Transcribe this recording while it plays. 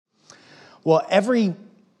Well, every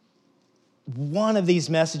one of these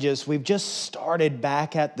messages, we've just started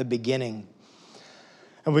back at the beginning.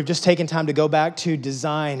 And we've just taken time to go back to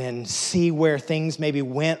design and see where things maybe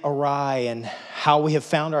went awry and how we have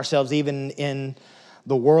found ourselves even in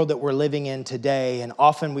the world that we're living in today. And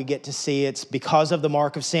often we get to see it's because of the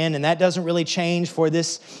mark of sin, and that doesn't really change for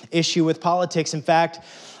this issue with politics. In fact,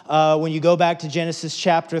 when you go back to Genesis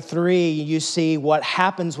chapter 3, you see what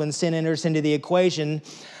happens when sin enters into the equation.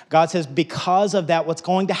 God says, because of that, what's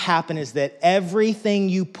going to happen is that everything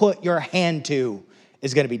you put your hand to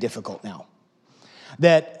is going to be difficult now.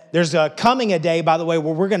 That there's coming a day, by the way,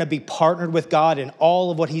 where we're going to be partnered with God in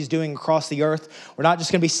all of what he's doing across the earth. We're not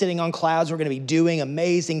just going to be sitting on clouds. We're going to be doing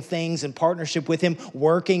amazing things in partnership with him,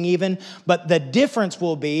 working even. But the difference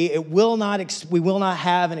will be we will not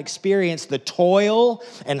have and experience the toil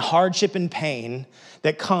and hardship and pain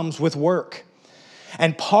that comes with work.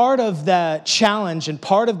 And part of the challenge and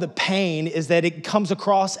part of the pain is that it comes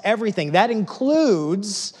across everything. That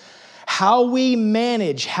includes how we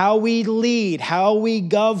manage, how we lead, how we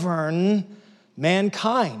govern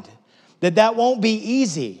mankind. That won't be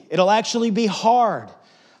easy. It'll actually be hard.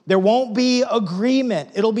 There won't be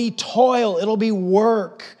agreement. It'll be toil. It'll be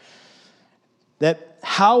work. That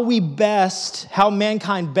how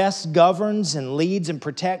mankind best governs and leads and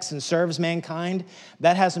protects and serves mankind,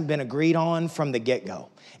 that hasn't been agreed on from the get-go.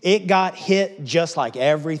 It got hit just like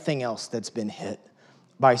everything else that's been hit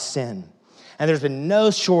by sin. And there's been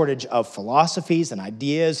no shortage of philosophies and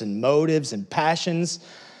ideas and motives and passions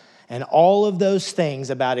and all of those things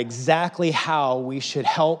about exactly how we should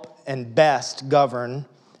help and best govern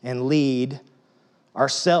and lead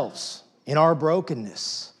ourselves in our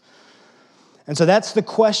brokenness. And so that's the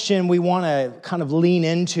question we want to kind of lean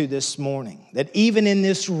into this morning. That even in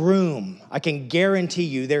this room, I can guarantee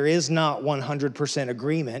you there is not 100%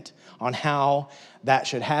 agreement on how that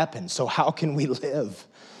should happen. So how can we live?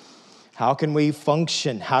 How can we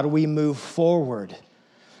function? How do we move forward?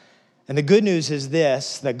 And the good news is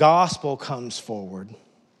this: the gospel comes forward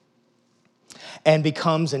and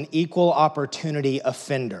becomes an equal opportunity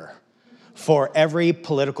offender for every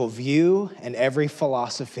political view and every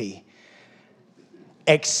philosophy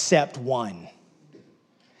except one.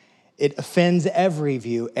 It offends every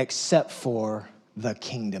view except for the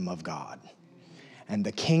kingdom of God. And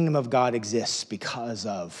the kingdom of God exists because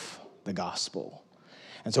of the gospel.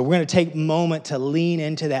 And so we're going to take a moment to lean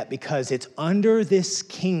into that because it's under this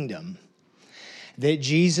kingdom that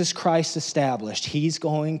Jesus Christ established. He's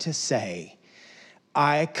going to say,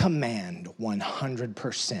 I command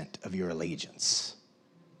 100% of your allegiance.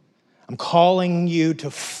 I'm calling you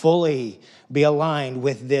to fully be aligned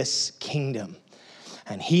with this kingdom.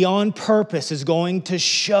 And he on purpose is going to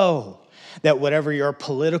show that whatever your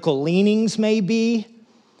political leanings may be,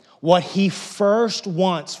 what he first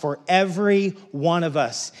wants for every one of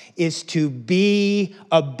us is to be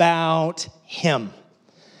about him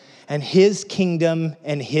and his kingdom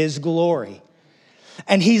and his glory.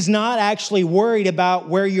 And he's not actually worried about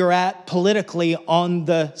where you're at politically on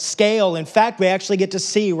the scale. In fact, we actually get to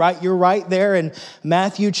see, right? You're right there in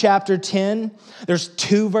Matthew chapter 10. There's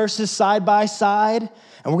two verses side by side.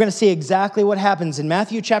 And we're going to see exactly what happens. In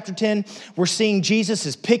Matthew chapter 10, we're seeing Jesus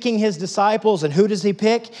is picking his disciples. And who does he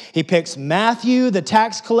pick? He picks Matthew, the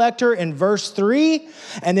tax collector, in verse 3.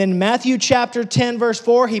 And then Matthew chapter 10, verse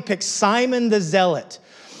 4, he picks Simon the Zealot.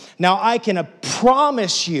 Now, I can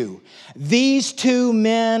promise you, these two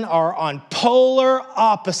men are on polar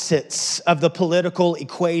opposites of the political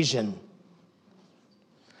equation.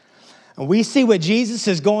 And we see what Jesus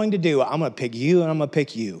is going to do. I'm going to pick you and I'm going to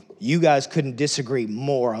pick you. You guys couldn't disagree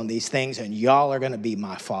more on these things, and y'all are going to be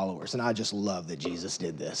my followers. And I just love that Jesus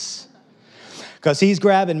did this. Because he's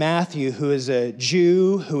grabbing Matthew, who is a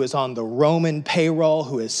Jew, who is on the Roman payroll,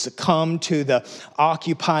 who has succumbed to the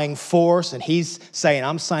occupying force, and he's saying,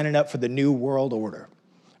 I'm signing up for the new world order,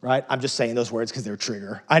 right? I'm just saying those words because they're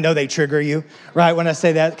trigger. I know they trigger you, right, when I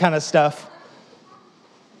say that kind of stuff.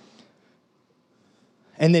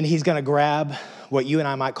 And then he's going to grab what you and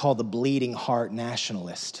I might call the bleeding heart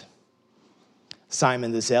nationalist,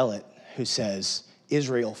 Simon the Zealot, who says,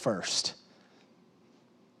 Israel first.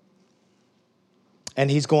 And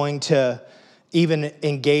he's going to even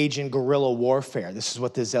engage in guerrilla warfare. This is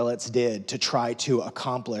what the Zealots did to try to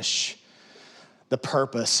accomplish the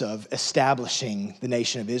purpose of establishing the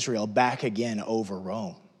nation of Israel back again over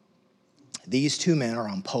Rome. These two men are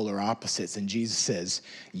on polar opposites, and Jesus says,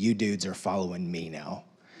 you dudes are following me now.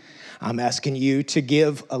 I'm asking you to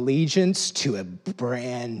give allegiance to a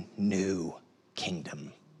brand new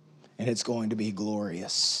kingdom, and it's going to be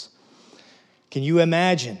glorious. Can you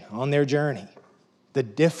imagine on their journey the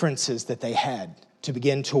differences that they had to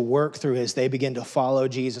begin to work through as they begin to follow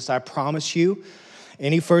Jesus. I promise you,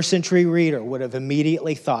 any first century reader would have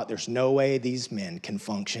immediately thought there's no way these men can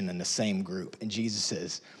function in the same group. And Jesus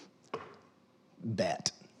says,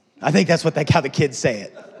 bet. I think that's how the kids say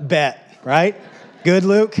it. Bet, right? Good,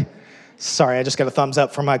 Luke? Sorry, I just got a thumbs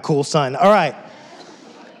up from my cool son. All right.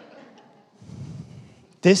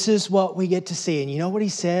 This is what we get to see. And you know what he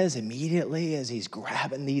says immediately as he's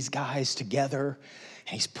grabbing these guys together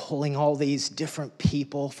and he's pulling all these different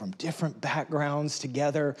people from different backgrounds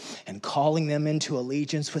together and calling them into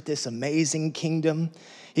allegiance with this amazing kingdom.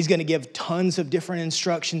 He's going to give tons of different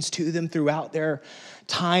instructions to them throughout their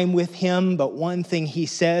time with him. But one thing he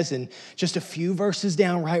says, and just a few verses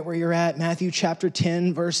down right where you're at, Matthew chapter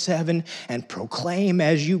 10, verse 7, and proclaim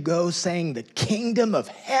as you go, saying, the kingdom of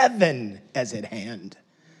heaven is at hand.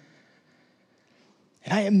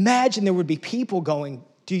 And I imagine there would be people going,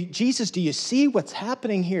 Jesus, do you see what's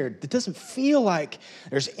happening here? It doesn't feel like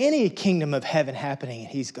there's any kingdom of heaven happening. And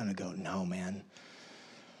he's going to go, no, man,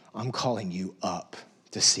 I'm calling you up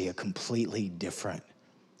to see a completely different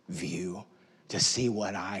view, to see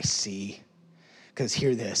what I see. Because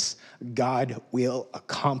hear this, God will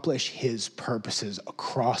accomplish his purposes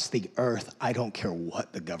across the earth. I don't care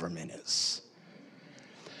what the government is.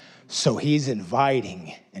 So he's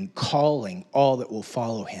inviting and calling all that will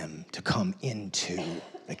follow him to come into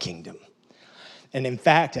the kingdom. And in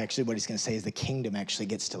fact, actually, what he's going to say is the kingdom actually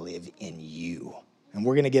gets to live in you. And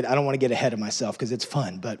I don't want to get ahead of myself because it's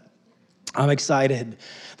fun, but I'm excited.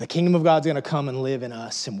 The kingdom of God's going to come and live in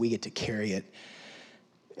us, and we get to carry it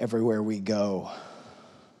everywhere we go.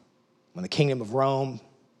 When the kingdom of Rome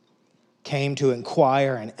came to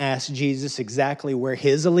inquire and ask Jesus exactly where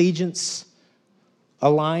his allegiance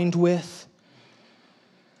aligned with,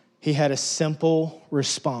 he had a simple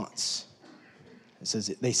response.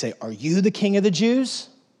 They say, are you the king of the Jews?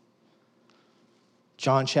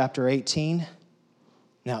 John chapter 18.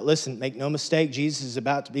 Now listen, make no mistake, Jesus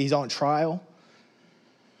is he's on trial.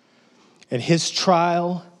 And his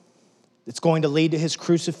trial, it's going to lead to his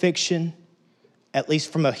crucifixion, at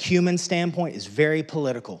least from a human standpoint, is very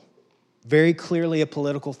political. Very clearly a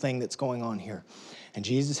political thing that's going on here. And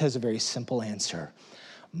Jesus has a very simple answer.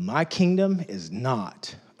 My kingdom is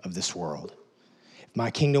not of this world. If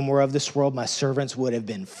my kingdom were of this world, my servants would have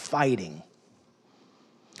been fighting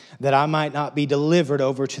that I might not be delivered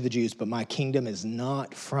over to the Jews, but my kingdom is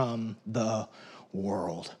not from the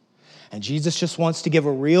world. And Jesus just wants to give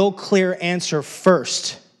a real clear answer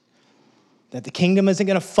first, that the kingdom isn't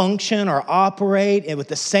going to function or operate with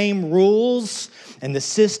the same rules and the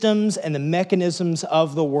systems and the mechanisms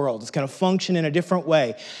of the world. It's going to function in a different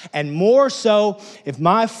way. And more so, if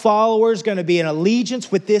my followers are going to be in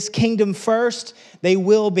allegiance with this kingdom first, they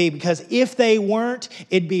will be, because if they weren't,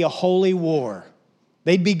 it'd be a holy war.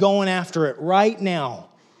 They'd be going after it right now.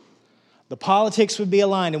 The politics would be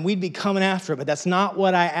aligned and we'd be coming after it, but that's not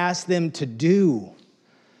what I asked them to do.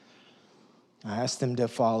 I asked them to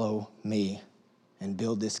follow me and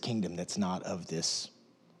build this kingdom that's not of this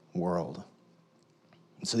world.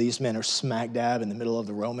 And so these men are smack dab in the middle of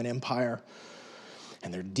the Roman Empire,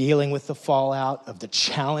 and they're dealing with the fallout of the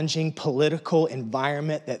challenging political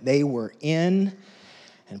environment that they were in.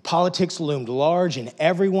 And politics loomed large in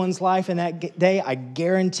everyone's life in that day, I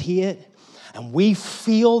guarantee it. And we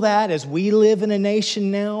feel that as we live in a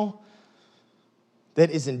nation now that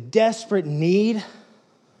is in desperate need.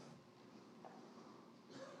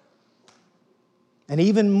 And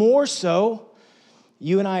even more so,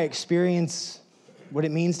 you and I experience what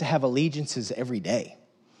it means to have allegiances every day.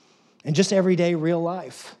 And just everyday real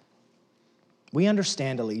life. We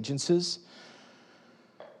understand allegiances.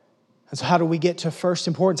 And so how do we get to first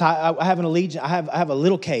importance? I have an allegiance. I have a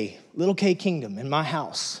little K kingdom in my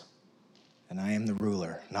house. And I am the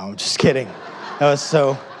ruler. No, I'm just kidding. That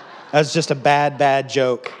was just a bad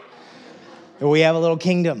joke. But we have a little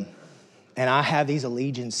kingdom. And I have these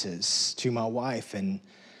allegiances to my wife and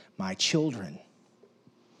my children.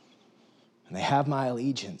 And they have my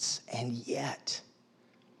allegiance. And yet,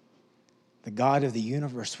 the God of the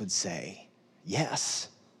universe would say, yes,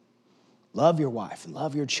 love your wife and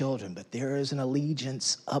love your children, but there is an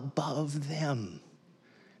allegiance above them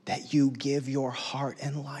that you give your heart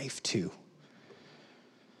and life to.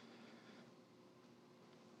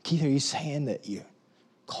 Keith, are you saying that you're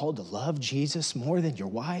called to love Jesus more than your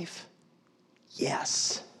wife?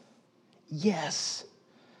 Yes. Yes.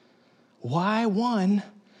 Why? One,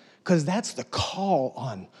 because that's the call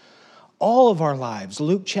on all of our lives.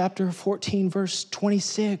 Luke chapter 14, verse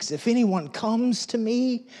 26. If anyone comes to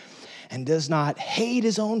me and does not hate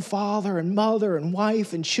his own father and mother and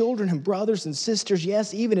wife and children and brothers and sisters,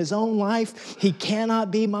 yes, even his own life, he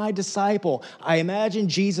cannot be my disciple. I imagine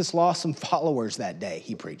Jesus lost some followers that day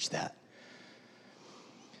he preached that.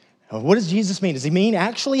 What does Jesus mean? Does he mean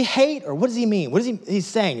actually hate, or what does he mean? What is he's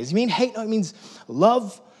saying? Does he mean hate? No, it means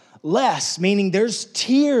love less, meaning there's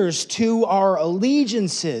tiers to our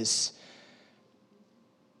allegiances.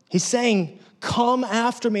 He's saying, come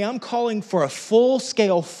after me. I'm calling for a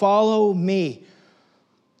full-scale follow me.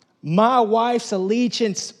 My wife's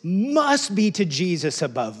allegiance must be to Jesus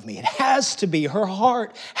above me. It has to be. Her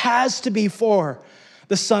heart has to be for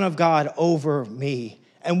the Son of God over me.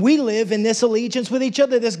 And we live in this allegiance with each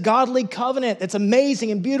other, this godly covenant that's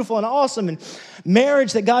amazing and beautiful and awesome, and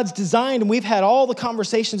marriage that God's designed. And we've had all the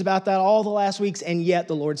conversations about that all the last weeks, and yet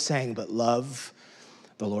the Lord's saying, but love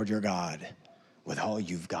the Lord your God with all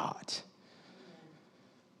you've got.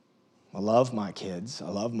 I love my kids. I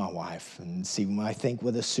love my wife. And see, I think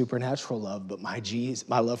with a supernatural love, but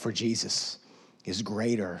my love for Jesus is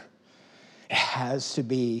greater. It has to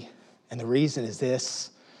be. And the reason is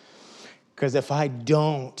this. Because if I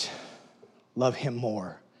don't love him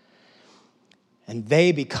more, and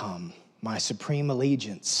they become my supreme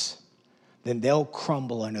allegiance, then they'll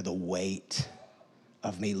crumble under the weight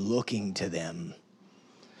of me looking to them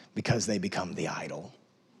because they become the idol.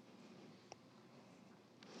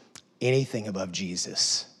 Anything above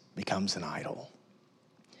Jesus becomes an idol,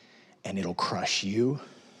 and it'll crush you.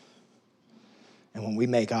 And when we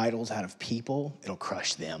make idols out of people, it'll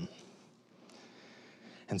crush them.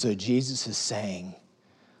 And so Jesus is saying,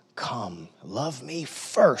 come, love me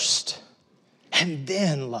first, and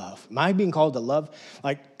then love. Am I being called to love?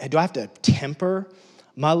 Like, do I have to temper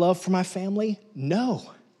my love for my family? No.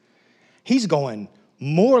 He's going,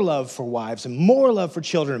 more love for wives, and more love for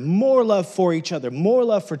children, more love for each other, more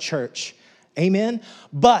love for church. Amen?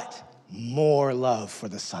 But more love for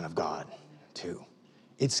the Son of God, too.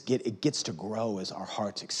 It gets to grow as our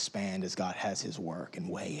hearts expand, as God has his work and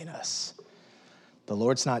way in us. The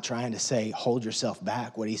Lord's not trying to say, hold yourself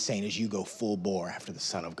back. What he's saying is you go full bore after the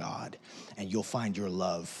Son of God, and you'll find your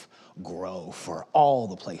love grow for all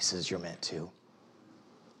the places you're meant to.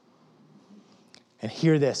 And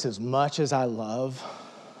hear this, as much as I love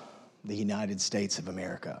the United States of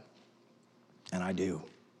America, and I do,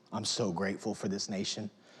 I'm so grateful for this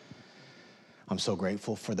nation. I'm so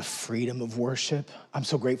grateful for the freedom of worship. I'm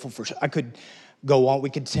so grateful I could go on,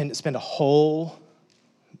 we could spend a whole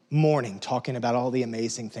morning talking about all the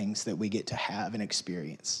amazing things that we get to have and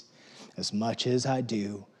experience. As much as I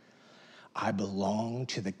do, I belong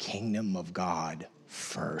to the kingdom of God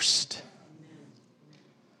first.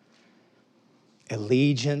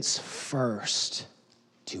 Allegiance first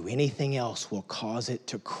to anything else will cause it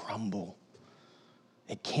to crumble.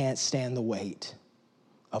 It can't stand the weight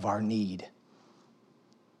of our need.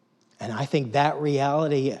 And I think that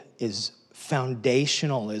reality is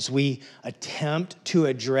foundational as we attempt to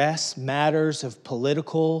address matters of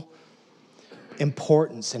political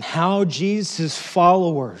importance and how Jesus'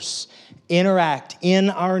 followers interact in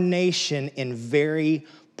our nation in very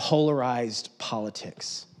polarized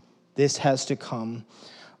politics. This has to come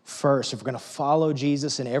first. If we're going to follow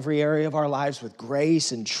Jesus in every area of our lives with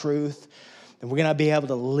grace and truth, then we're going to be able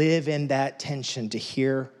to live in that tension to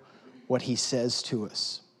hear what he says to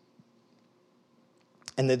us.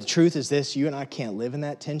 And the truth is this, you and I can't live in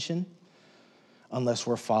that tension unless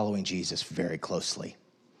we're following Jesus very closely.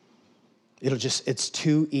 It's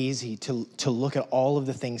too easy to look at all of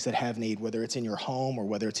the things that have need, whether it's in your home or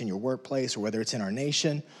whether it's in your workplace or whether it's in our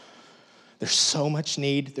nation. There's so much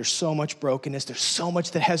need, there's so much brokenness, there's so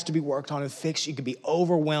much that has to be worked on and fixed. You could be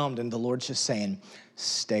overwhelmed, and the Lord's just saying,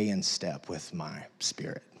 stay in step with my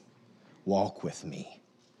spirit. Walk with me.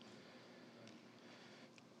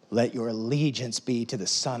 Let your allegiance be to the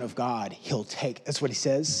Son of God. That's what he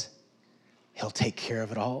says. He'll take care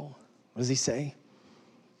of it all. What does he say?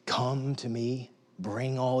 Come to me,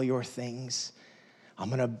 bring all your things. I'm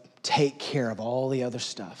going to take care of all the other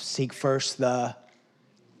stuff. Seek first the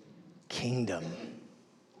kingdom.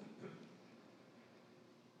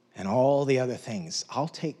 And all the other things I'll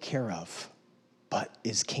take care of, but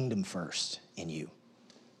is kingdom first in you?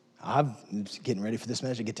 I'm getting ready for this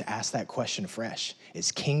message. I get to ask that question afresh.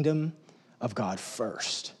 Is kingdom of God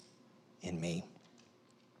first in me?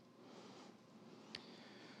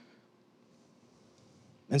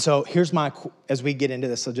 And so here's as we get into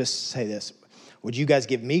this, I'll just say this. Would you guys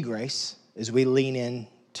give me grace as we lean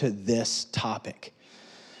into this topic?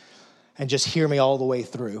 And just hear me all the way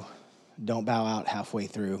through. Don't bow out halfway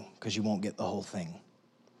through because you won't get the whole thing.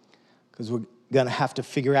 Because we're going to have to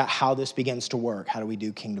figure out how this begins to work. How do we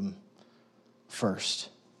do kingdom first?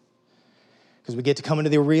 Because we get to come into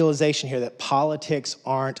the realization here that politics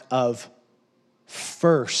aren't of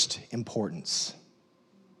first importance.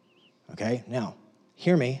 Okay? Now,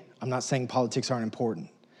 hear me. I'm not saying politics aren't important.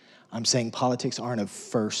 I'm saying politics aren't of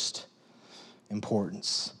first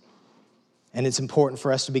importance. And it's important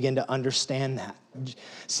for us to begin to understand that.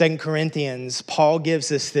 2 Corinthians, Paul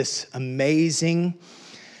gives us this amazing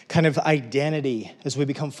kind of identity as we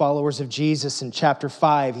become followers of Jesus. In chapter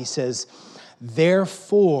 5, he says,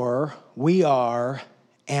 therefore, we are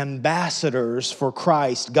ambassadors for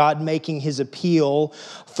Christ, God making his appeal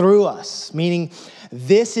through us, meaning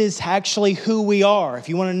this is actually who we are. If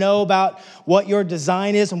you want to know about what your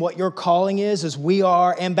design is and what your calling is we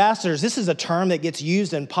are ambassadors. This is a term that gets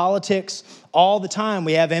used in politics all the time.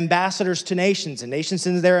 We have ambassadors to nations, and nations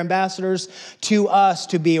send their ambassadors to us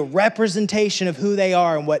to be a representation of who they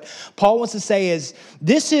are. And what Paul wants to say is,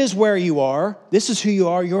 this is where you are. This is who you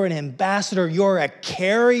are. You're an ambassador. You're a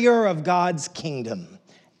carrier of God's kingdom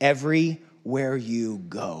everywhere you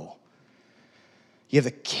go. You have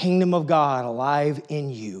the kingdom of God alive in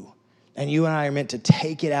you, and you and I are meant to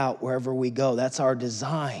take it out wherever we go. That's our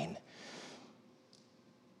design.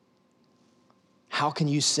 How can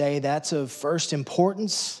you say that's of first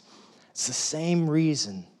importance? It's the same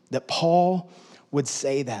reason that Paul would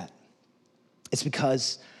say that. It's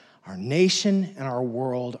because our nation and our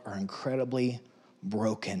world are incredibly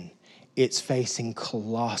broken. It's facing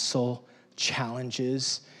colossal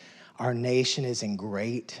challenges. Our nation is in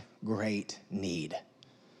great need.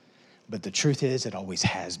 But the truth is, it always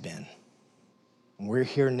has been. And we're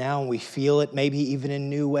here now and we feel it maybe even in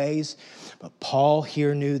new ways. But Paul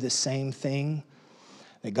here knew the same thing,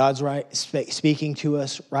 that God's speaking to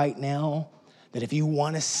us right now, that if you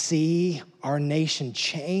want to see our nation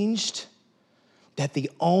changed, that the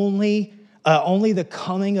only the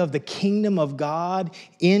coming of the kingdom of God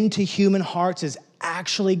into human hearts is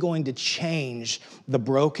actually going to change the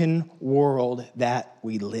broken world that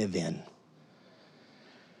we live in.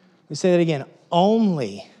 Let me say that again.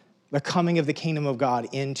 Only the coming of the kingdom of God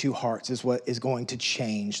into hearts is what is going to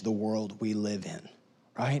change the world we live in,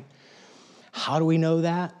 right? How do we know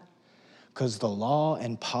that? Because the law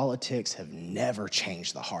and politics have never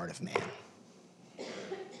changed the heart of man.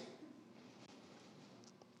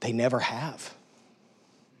 They never have.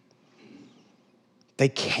 They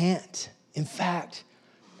can't. In fact,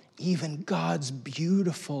 even God's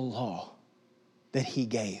beautiful law that he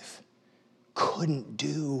gave couldn't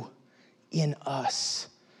do in us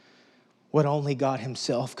what only God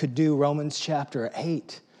himself could do. Romans chapter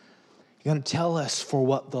 8, you're going to tell us for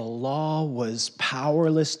what the law was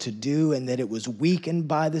powerless to do and that it was weakened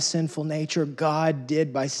by the sinful nature, God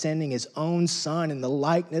did by sending his own son in the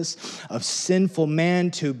likeness of sinful man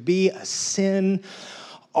to be a sin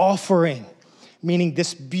offering. Meaning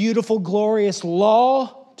this beautiful, glorious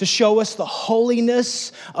law to show us the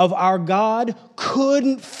holiness of our God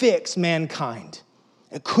couldn't fix mankind.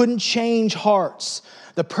 It couldn't change hearts.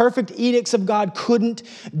 The perfect edicts of God couldn't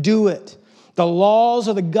do it. The laws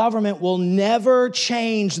of the government will never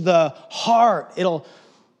change the heart. It'll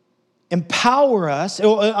never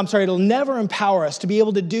empower us to be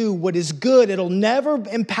able to do what is good. It'll never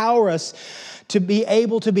empower us to be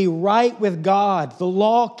able to be right with God. The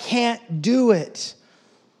law can't do it.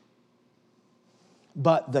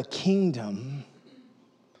 But the kingdom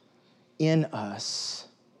in us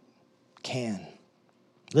can.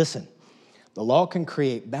 Listen, the law can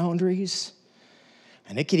create boundaries,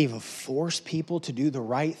 and it can even force people to do the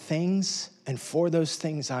right things. And for those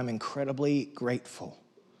things, I'm incredibly grateful.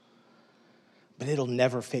 But it'll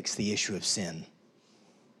never fix the issue of sin.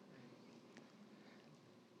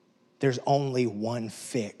 There's only one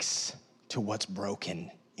fix to what's broken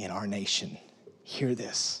in our nation. Hear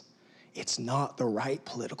this. It's not the right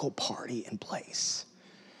political party in place.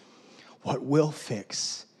 What will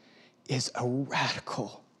fix is a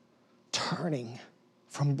radical turning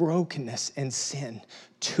from brokenness and sin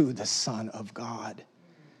to the Son of God.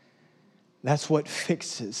 That's what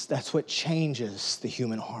fixes, that's what changes the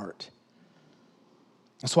human heart.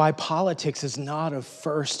 That's why politics is not of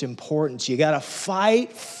first importance. You got to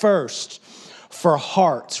fight first for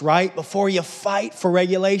hearts, right? Before you fight for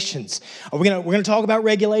regulations. We're going to talk about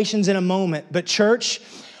regulations in a moment. But church,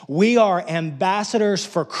 we are ambassadors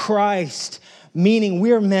for Christ, meaning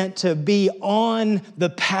we're meant to be on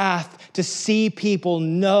the path to see people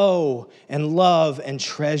know and love and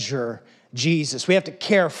treasure Jesus. We have to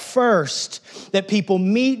care first that people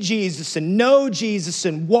meet Jesus and know Jesus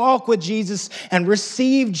and walk with Jesus and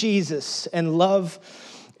receive Jesus and love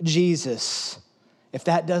Jesus. If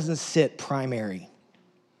that doesn't sit primary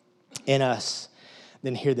in us,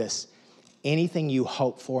 then hear this. Anything you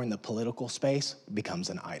hope for in the political space becomes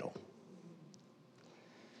an idol.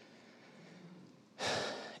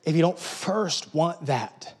 if you don't first want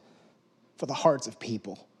that for the hearts of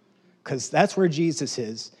people, because that's where Jesus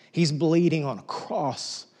is. He's bleeding on a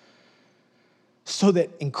cross so that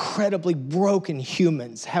incredibly broken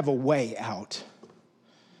humans have a way out,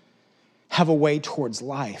 have a way towards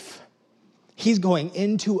life. He's going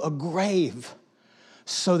into a grave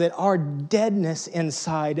so that our deadness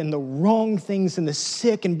inside and the wrong things and the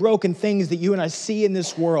sick and broken things that you and I see in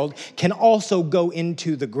this world can also go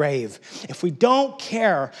into the grave. If we don't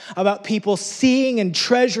care about people seeing and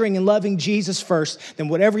treasuring and loving Jesus first, then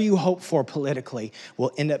whatever you hope for politically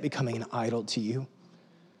will end up becoming an idol to you.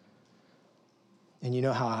 And you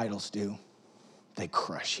know how idols do. They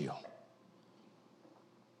crush you.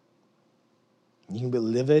 You can be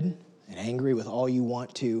livid and angry with all you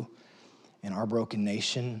want to in our broken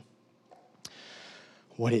nation.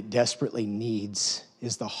 What it desperately needs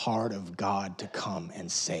is the heart of God to come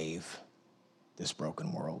and save this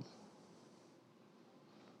broken world.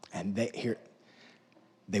 And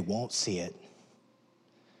they won't see it.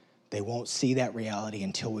 They won't see that reality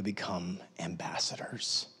until we become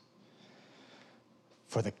ambassadors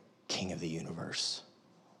for the King of the universe.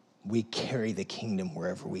 We carry the kingdom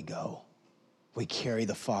wherever we go. We carry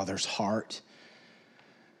the Father's heart.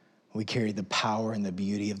 We carry the power and the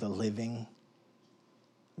beauty of the living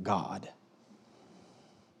God.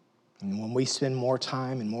 And when we spend more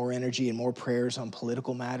time and more energy and more prayers on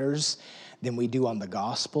political matters than we do on the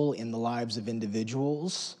gospel in the lives of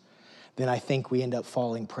individuals, then I think we end up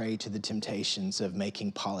falling prey to the temptations of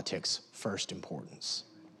making politics first importance.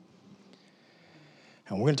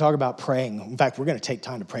 And we're going to talk about praying. In fact, we're going to take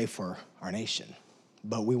time to pray for our nation,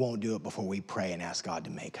 but we won't do it before we pray and ask God to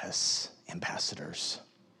make us ambassadors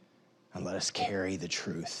and let us carry the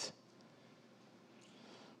truth.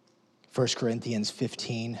 1 Corinthians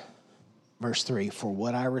 15, verse 3, for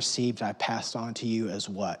what I received, I passed on to you as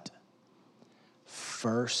what?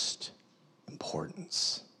 First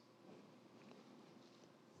importance.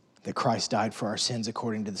 That Christ died for our sins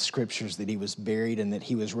according to the scriptures, that he was buried, and that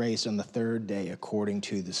he was raised on the third day according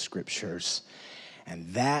to the scriptures. And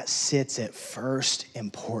that sits at first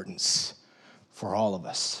importance for all of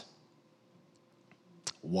us.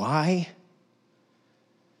 Why?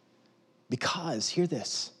 Because, hear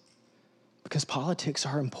this, because politics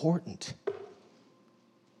are important.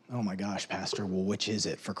 Oh my gosh, Pastor, well, which is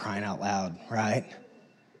it, for crying out loud, right?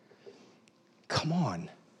 Come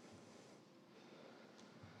on.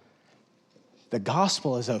 The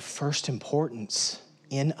gospel is of first importance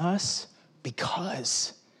in us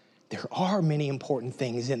because there are many important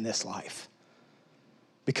things in this life.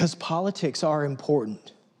 Because politics are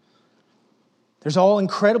important. There's all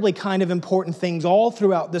incredibly kind of important things all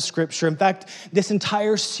throughout the scripture. In fact, this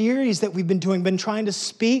entire series that we've been doing, been trying to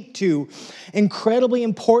speak to incredibly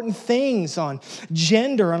important things on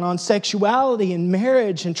gender and on sexuality and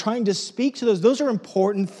marriage and trying to speak to those. Those are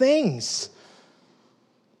important things.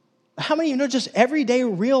 How many of you know just everyday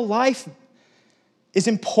real life is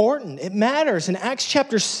important? It matters. In Acts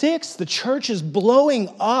chapter 6, the church is blowing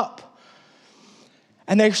up.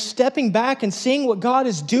 And they're stepping back and seeing what God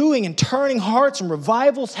is doing and turning hearts and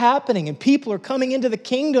revivals happening. And people are coming into the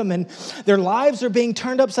kingdom and their lives are being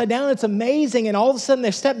turned upside down. It's amazing. And all of a sudden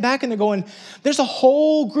they step back and they're going, there's a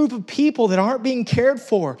whole group of people that aren't being cared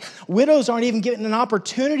for. Widows aren't even getting an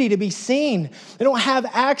opportunity to be seen. They don't have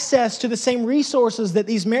access to the same resources that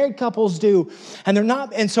these married couples do. And they're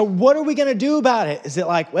not. And so what are we going to do about it? Is it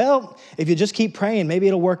like, well, if you just keep praying, maybe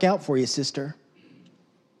it'll work out for you, sister?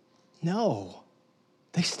 No.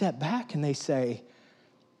 They step back and they say,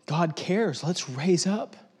 God cares. Let's raise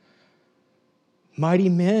up mighty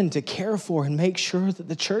men to care for and make sure that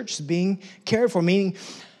the church is being cared for, meaning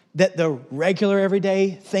that the regular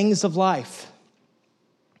everyday things of life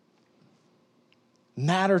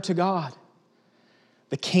matter to God.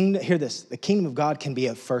 The kingdom, hear this, the kingdom of God can be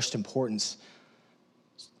of first importance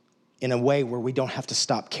in a way where we don't have to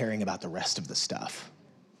stop caring about the rest of the stuff.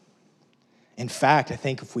 In fact, I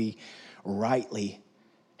think if we rightly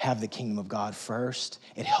have the kingdom of God first,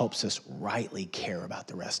 it helps us rightly care about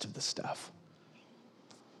the rest of the stuff.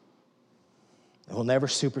 It will never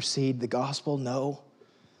supersede the gospel, no.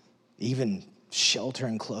 Even shelter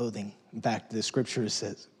and clothing. In fact, the scripture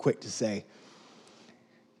is quick to say,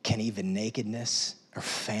 can even nakedness or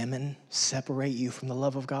famine separate you from the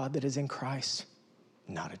love of God that is in Christ?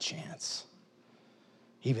 Not a chance.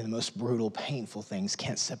 Even the most brutal, painful things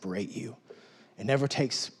can't separate you. It never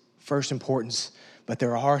takes first importance, but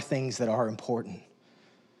there are things that are important.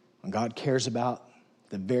 When God cares about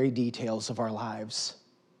the very details of our lives,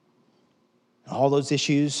 all those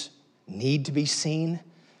issues need to be seen,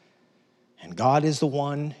 and God is the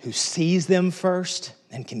one who sees them first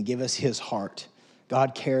and can give us his heart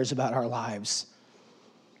God cares about our lives.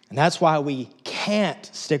 And that's why we can't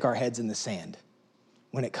stick our heads in the sand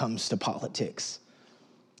when it comes to politics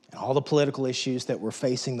and all the political issues that we're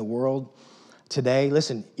facing the world today.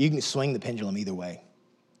 Listen, you can swing the pendulum either way.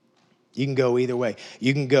 You can go either way.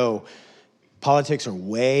 You can go, politics are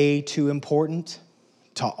way too important,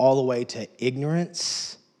 to all the way to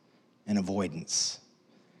ignorance and avoidance.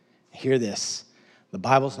 Hear this. The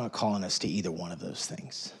Bible's not calling us to either one of those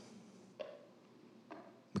things.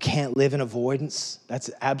 We can't live in avoidance. That's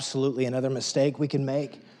absolutely another mistake we can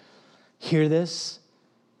make. Hear this.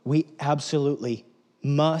 We absolutely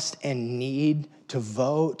must and need to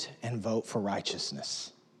vote and vote for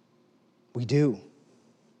righteousness. We do.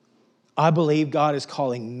 I believe God is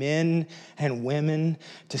calling men and women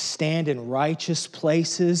to stand in righteous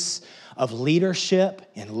places of leadership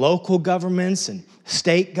in local governments and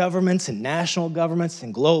state governments and national governments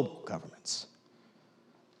and global governments.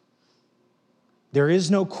 There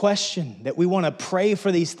is no question that we want to pray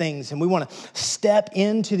for these things and we want to step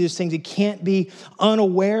into these things. We can't be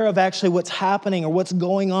unaware of actually what's happening or what's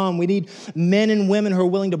going on. We need men and women who are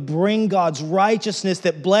willing to bring God's righteousness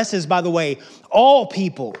that blesses, by the way, all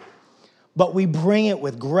people. But we bring it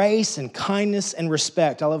with grace and kindness and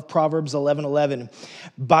respect. I love Proverbs 11:11.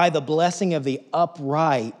 By the blessing of the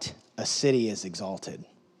upright, a city is exalted,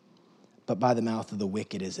 but by the mouth of the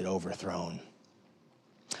wicked is it overthrown.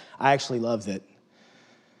 I actually love that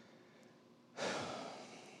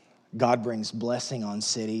God brings blessing on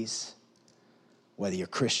cities, whether you're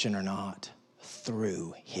Christian or not,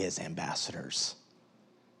 through his ambassadors.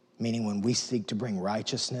 Meaning when we seek to bring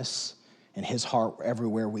righteousness and his heart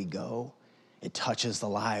everywhere we go, it touches the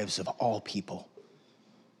lives of all people.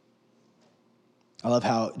 I love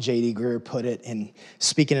how J.D. Greear put it in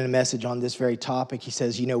speaking in a message on this very topic. He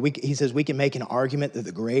says, we can make an argument that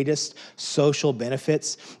the greatest social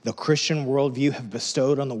benefits the Christian worldview have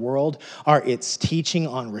bestowed on the world are its teaching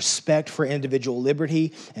on respect for individual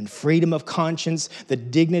liberty and freedom of conscience, the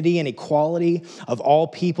dignity and equality of all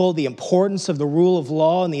people, the importance of the rule of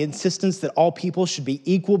law and the insistence that all people should be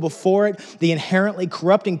equal before it, the inherently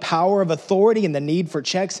corrupting power of authority and the need for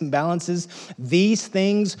checks and balances. These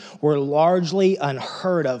things were largely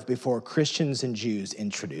unheard of before Christians and Jews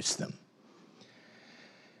introduced them.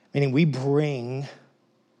 Meaning we bring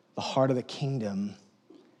the heart of the kingdom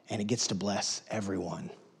and it gets to bless everyone.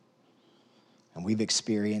 And we've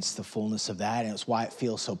experienced the fullness of that, and it's why it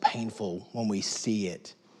feels so painful when we see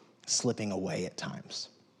it slipping away at times.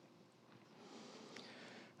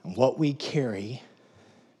 And what we carry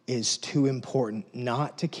is too important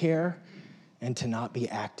not to care and to not be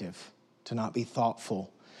active, to not be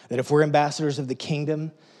thoughtful. That if we're ambassadors of the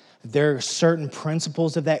kingdom, there are certain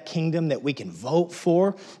principles of that kingdom that we can vote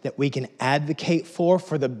for, that we can advocate for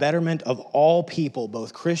the betterment of all people,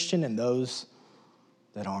 both Christian and those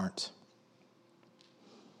that aren't.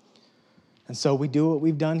 And so we do what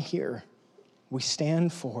we've done here. We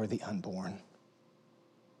stand for the unborn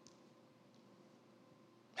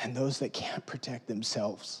and those that can't protect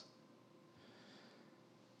themselves,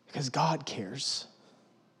 because God cares.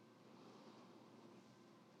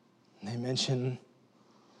 They mentioned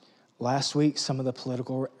last week some of the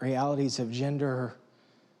political realities of gender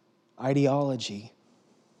ideology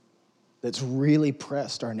that's really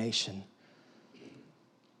pressed our nation.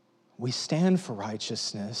 We stand for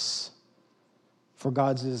righteousness, for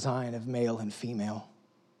God's design of male and female.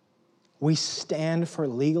 We stand for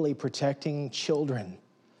legally protecting children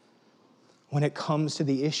when it comes to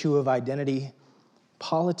the issue of identity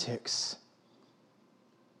politics.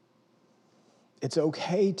 It's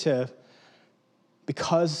okay to,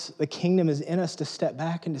 because the kingdom is in us, to step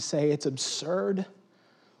back and to say it's absurd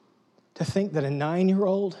to think that a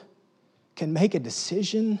 9-year-old can make a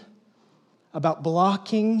decision about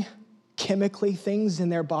blocking chemically things in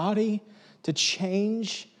their body to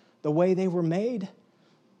change the way they were made.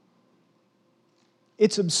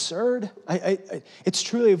 It's absurd. It's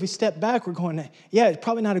truly, if we step back, we're going, yeah, it's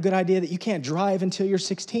probably not a good idea that you can't drive until you're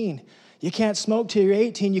 16. You can't smoke till you're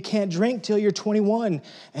 18. You can't drink till you're 21.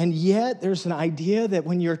 And yet there's an idea that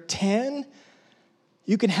when you're 10,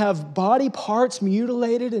 you can have body parts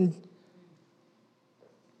mutilated, and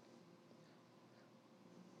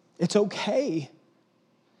it's okay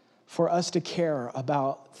for us to care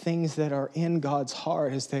about things that are in God's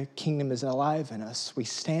heart as the kingdom is alive in us. We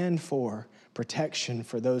stand for protection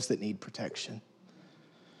for those that need protection.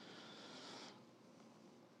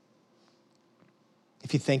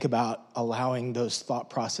 If you think about allowing those thought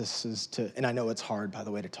processes to, and I know it's hard, by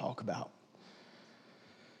the way, to talk about,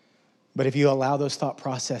 but if you allow those thought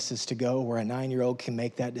processes to go where a 9-year-old can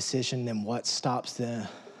make that decision, then what stops the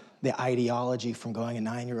the ideology from going a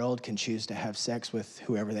 9-year-old can choose to have sex with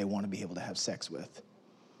whoever they want to be able to have sex with.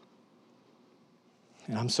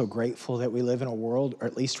 And I'm so grateful that we live in a world, or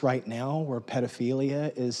at least right now, where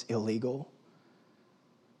pedophilia is illegal.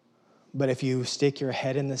 But if you stick your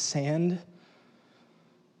head in the sand,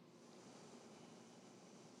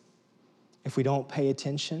 if we don't pay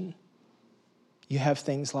attention, you have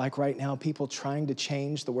things like right now people trying to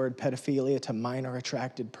change the word pedophilia to minor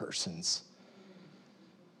attracted persons.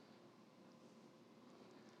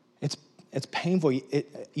 It's painful.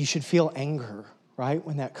 You should feel anger, right,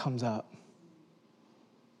 when that comes up,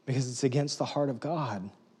 because it's against the heart of God.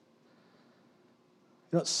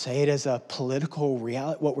 We don't say it as a political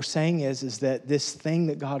reality. What we're saying is that this thing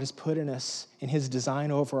that God has put in us, in his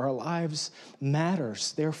design over our lives,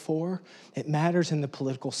 matters. Therefore, it matters in the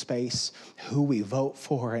political space who we vote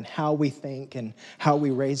for and how we think and how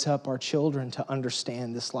we raise up our children to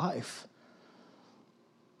understand this life.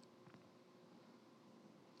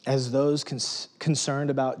 As those concerned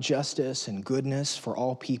about justice and goodness for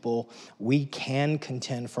all people, we can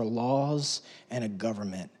contend for laws and a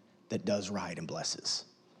government that does right and blesses.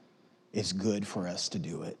 It's good for us to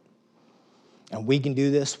do it. And we can do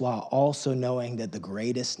this while also knowing that the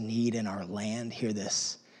greatest need in our land, hear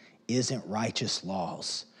this, isn't righteous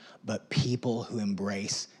laws, but people who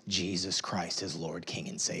embrace Jesus Christ as Lord, King,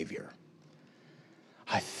 and Savior.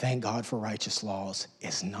 I thank God for righteous laws.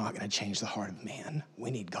 It's not going to change the heart of man.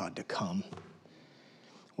 We need God to come.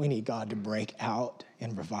 We need God to break out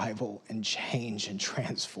in revival and change and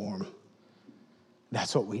transform.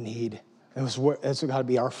 That's what we need. That's got to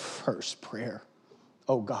be our first prayer.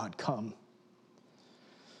 Oh, God, come.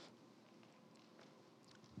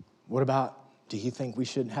 What about, do you think we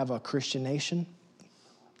should have a Christian nation?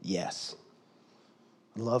 Yes.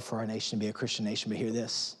 I'd love for our nation to be a Christian nation, but hear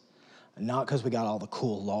this. Not because we got all the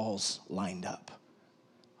cool laws lined up.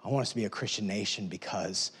 I want us to be a Christian nation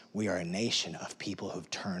because we are a nation of people who've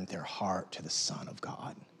turned their heart to the Son of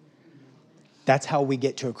God. That's how we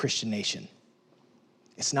get to a Christian nation.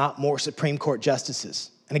 It's not more Supreme Court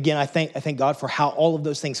justices. And again, I thank God for how all of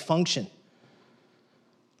those things function.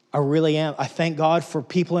 I really am. I thank God for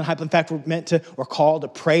people in high places. In fact, we're called to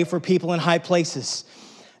pray for people in high places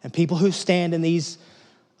and people who stand in these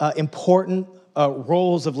important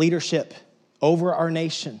roles of leadership over our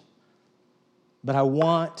nation. But I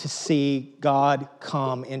want to see God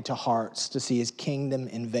come into hearts, to see his kingdom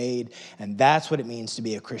invade, and that's what it means to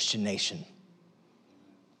be a Christian nation.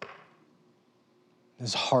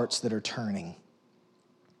 There's hearts that are turning.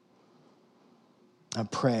 I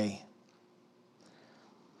pray,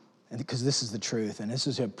 and because this is the truth, and this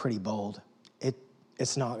is pretty bold,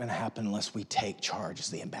 it's not going to happen unless we take charge as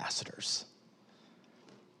the ambassadors.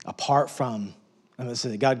 Apart from,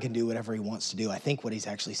 God can do whatever he wants to do. I think what he's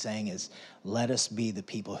actually saying is, let us be the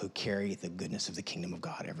people who carry the goodness of the kingdom of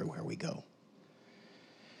God everywhere we go.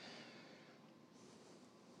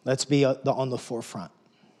 Let's be on the forefront.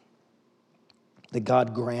 That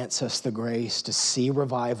God grants us the grace to see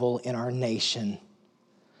revival in our nation,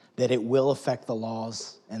 that it will affect the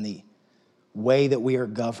laws and the way that we are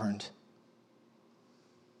governed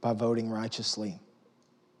by voting righteously.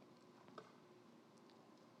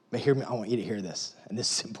 But hear me, I want you to hear this, and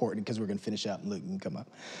this is important because we're going to finish out, and Luke can come up.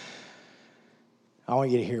 I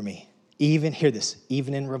want you to hear me. Hear this,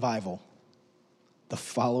 even in revival, the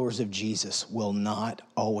followers of Jesus will not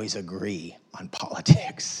always agree on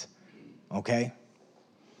politics, okay?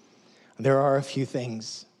 There are a few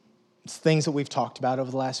things that we've talked about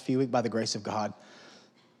over the last few weeks, by the grace of God,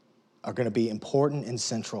 are going to be important and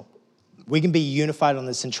central. We can be unified on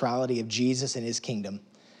the centrality of Jesus and his kingdom,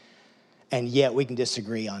 and yet we can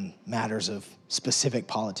disagree on matters of specific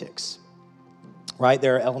politics, right?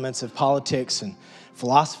 There are elements of politics and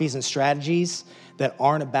philosophies and strategies that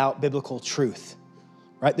aren't about biblical truth,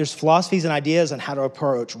 right? There's philosophies and ideas on how to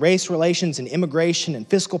approach race relations and immigration and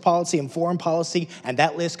fiscal policy and foreign policy, and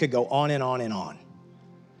that list could go on and on and on.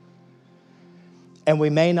 And we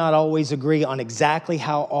may not always agree on exactly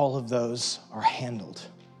how all of those are handled.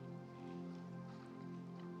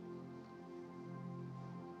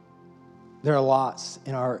 There are lots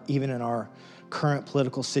even in our current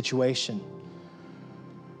political situation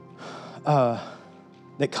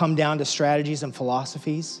that come down to strategies and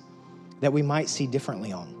philosophies that we might see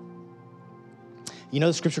differently on. You know,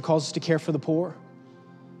 the scripture calls us to care for the poor,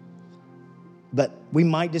 but we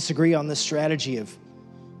might disagree on this strategy of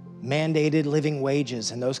mandated living wages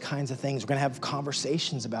and those kinds of things. We're going to have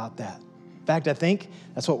conversations about that. In fact, I think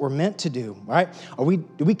that's what we're meant to do, right?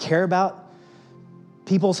 Do we care about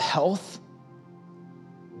people's health?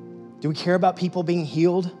 Do we care about people being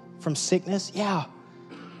healed from sickness? Yeah.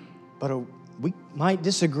 But we might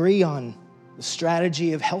disagree on the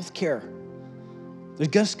strategy of healthcare. There's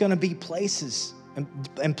just going to be places,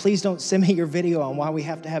 and please don't send me your video on why we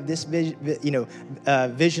have to have this vision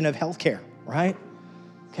of healthcare, right?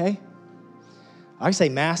 Okay? I say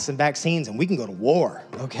masks and vaccines, and we can go to war,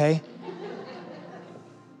 okay?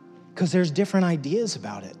 Because there's different ideas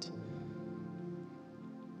about it.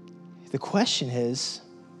 The question is,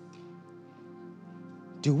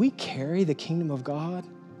 do we carry the kingdom of God?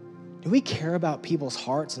 Do we care about people's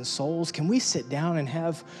hearts and souls? Can we sit down and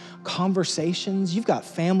have conversations? You've got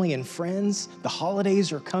family and friends. The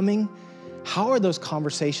holidays are coming. How are those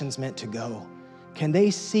conversations meant to go? Can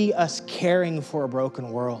they see us caring for a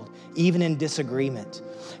broken world, even in disagreement?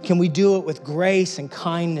 Can we do it with grace and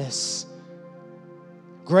kindness?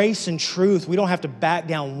 Grace and truth. We don't have to back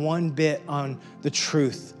down one bit on the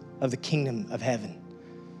truth of the kingdom of heaven.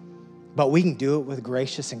 But we can do it with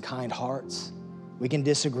gracious and kind hearts. We can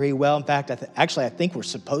disagree well. In fact, I think we're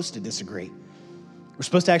supposed to disagree. We're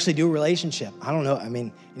supposed to actually do a relationship. I don't know. I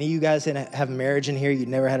mean, any of you guys that have a marriage in here, you've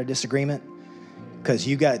never had a disagreement? Because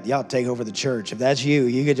y'all take over the church. If that's you,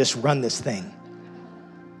 you could just run this thing.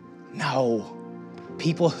 No.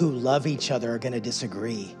 People who love each other are going to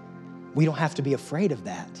disagree. We don't have to be afraid of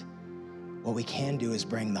that. What we can do is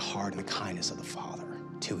bring the heart and the kindness of the Father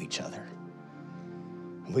to each other.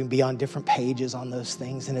 We can be on different pages on those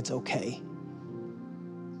things, and it's okay.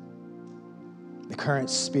 The current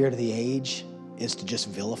spirit of the age is to just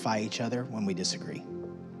vilify each other when we disagree.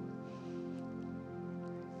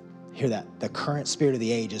 Hear that? The current spirit of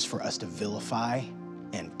the age is for us to vilify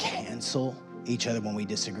and cancel each other when we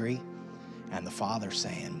disagree. And the Father's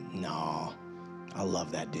saying, no, I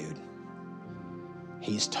love that dude.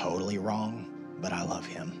 He's totally wrong, but I love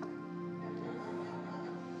him.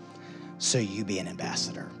 So you be an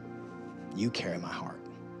ambassador. You carry my heart.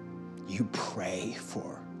 You pray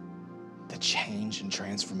for the change and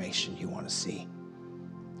transformation you want to see.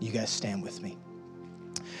 You guys stand with me.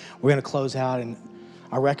 We're going to close out, and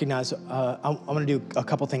I recognize I'm going to do a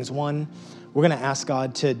couple things. One, we're going to ask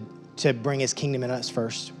God to bring his kingdom in us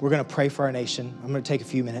first. We're going to pray for our nation. I'm going to take a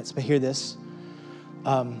few minutes, but hear this.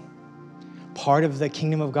 Part of the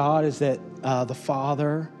kingdom of God is that the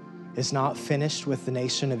Father is not finished with the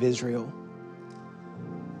nation of Israel.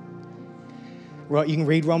 Well, you can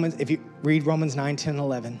read Romans, if you read Romans 9, 10,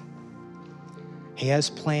 11. He has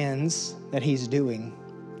plans that he's doing.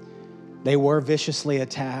 They were viciously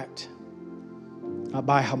attacked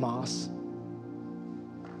by Hamas.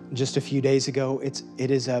 Just a few days ago, it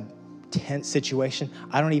is a tense situation.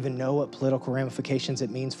 I don't even know what political ramifications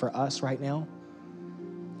it means for us right now.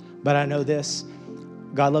 But I know this.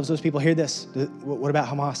 God loves those people. Hear this. What about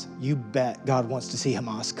Hamas? You bet God wants to see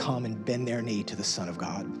Hamas come and bend their knee to the Son of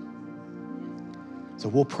God. So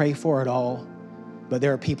we'll pray for it all. But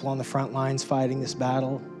there are people on the front lines fighting this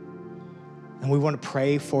battle. And we want to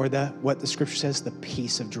pray for what the scripture says, the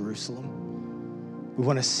peace of Jerusalem. We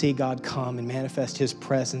want to see God come and manifest his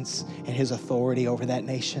presence and his authority over that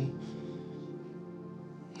nation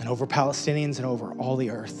and over Palestinians and over all the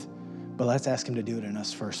earth. But let's ask him to do it in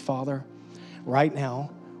us first. Father, right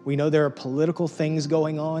now, we know there are political things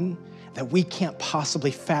going on that we can't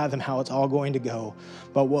possibly fathom how it's all going to go.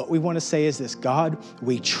 But what we want to say is this: God,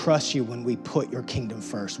 we trust you when we put your kingdom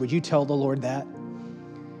first. Would you tell the Lord that?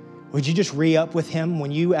 Would you just re-up with him?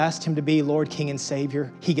 When you asked him to be Lord, King, and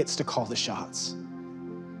Savior, he gets to call the shots.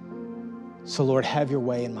 So Lord, have your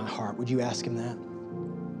way in my heart. Would you ask him that?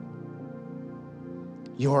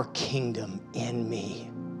 Your kingdom in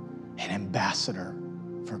me, an ambassador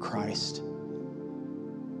for Christ.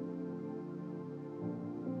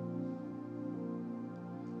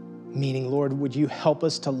 Meaning, Lord, would you help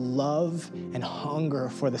us to love and hunger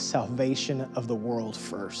for the salvation of the world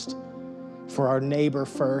first, for our neighbor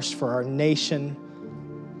first, for our nation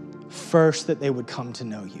first, that they would come to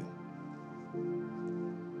know you.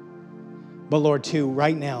 But Lord, too,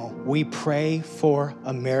 right now, we pray for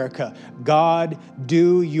America. God,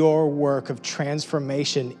 do your work of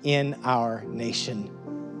transformation in our nation.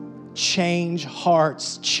 Change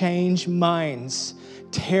hearts, change minds,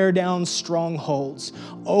 tear down strongholds,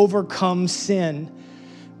 overcome sin,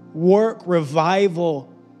 work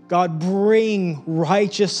revival. God, bring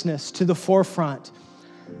righteousness to the forefront.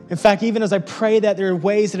 In fact, even as I pray that, there are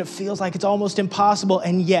ways that it feels like it's almost impossible,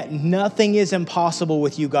 and yet nothing is impossible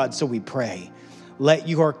with you, God. So we pray, let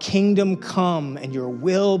your kingdom come and your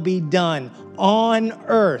will be done on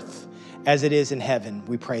earth as it is in heaven.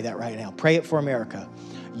 We pray that right now. Pray it for America.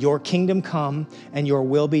 Your kingdom come and your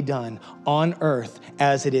will be done on earth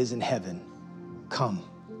as it is in heaven. Come.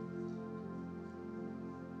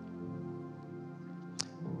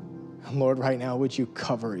 Lord, right now, would you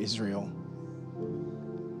cover Israel?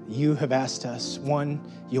 you have asked us, one,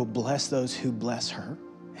 you'll bless those who bless her,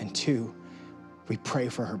 and two, we pray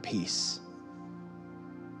for her peace.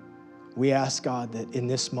 We ask, God, that in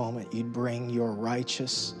this moment you'd bring your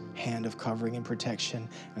righteous hand of covering and protection.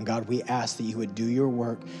 And God, we ask that you would do your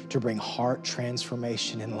work to bring heart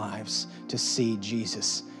transformation in lives to see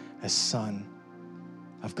Jesus as Son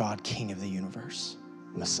of God, King of the universe,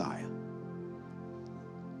 Messiah.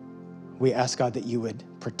 We ask, God, that you would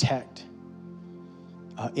protect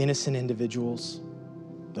innocent individuals,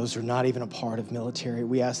 those who are not even a part of military.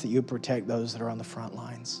 We ask that you would protect those that are on the front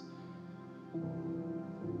lines.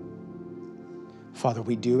 Father,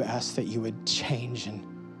 we do ask that you would change and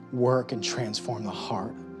work and transform the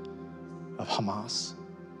heart of Hamas.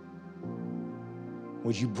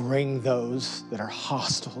 Would you bring those that are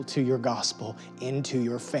hostile to your gospel into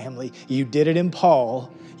your family? You did it in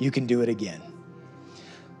Paul, you can do it again.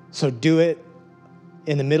 So do it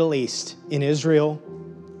in the Middle East, in Israel,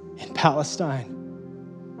 in Palestine,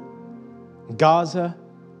 Gaza,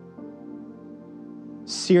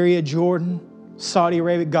 Syria, Jordan, Saudi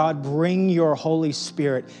Arabia. God, bring your Holy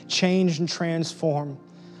Spirit, change and transform.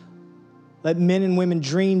 Let men and women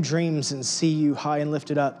dream dreams and see you high and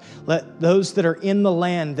lifted up. Let those that are in the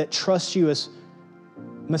land that trust you as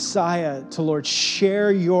Messiah to Lord,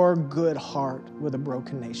 share your good heart with a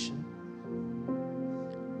broken nation.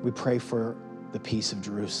 We pray for the peace of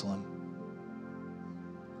Jerusalem.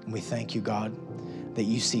 And we thank you, God, that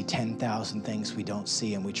you see 10,000 things we don't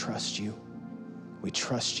see, and we trust you. We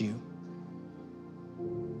trust you.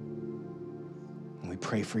 And we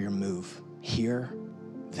pray for your move here,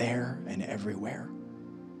 there, and everywhere.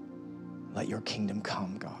 Let your kingdom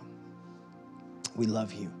come, God. We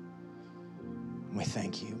love you. And we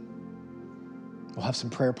thank you. We'll have some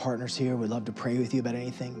prayer partners here. We'd love to pray with you about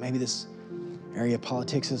anything. Maybe this area of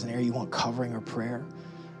politics is an area you want covering or prayer.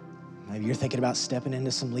 Maybe you're thinking about stepping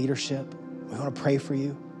into some leadership. We want to pray for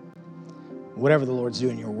you. Whatever the Lord's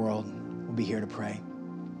doing in your world, we'll be here to pray.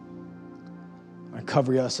 I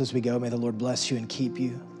cover us as we go. May the Lord bless you and keep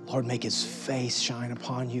you. Lord, make his face shine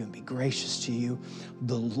upon you and be gracious to you.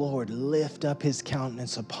 The Lord lift up his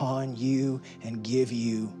countenance upon you and give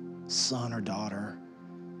you, son or daughter,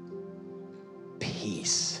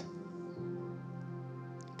 peace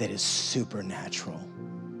that is supernatural,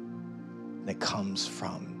 that comes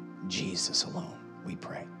from Jesus alone, we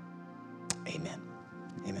pray. Amen.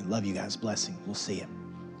 Amen. Love you guys. Blessing. We'll see you.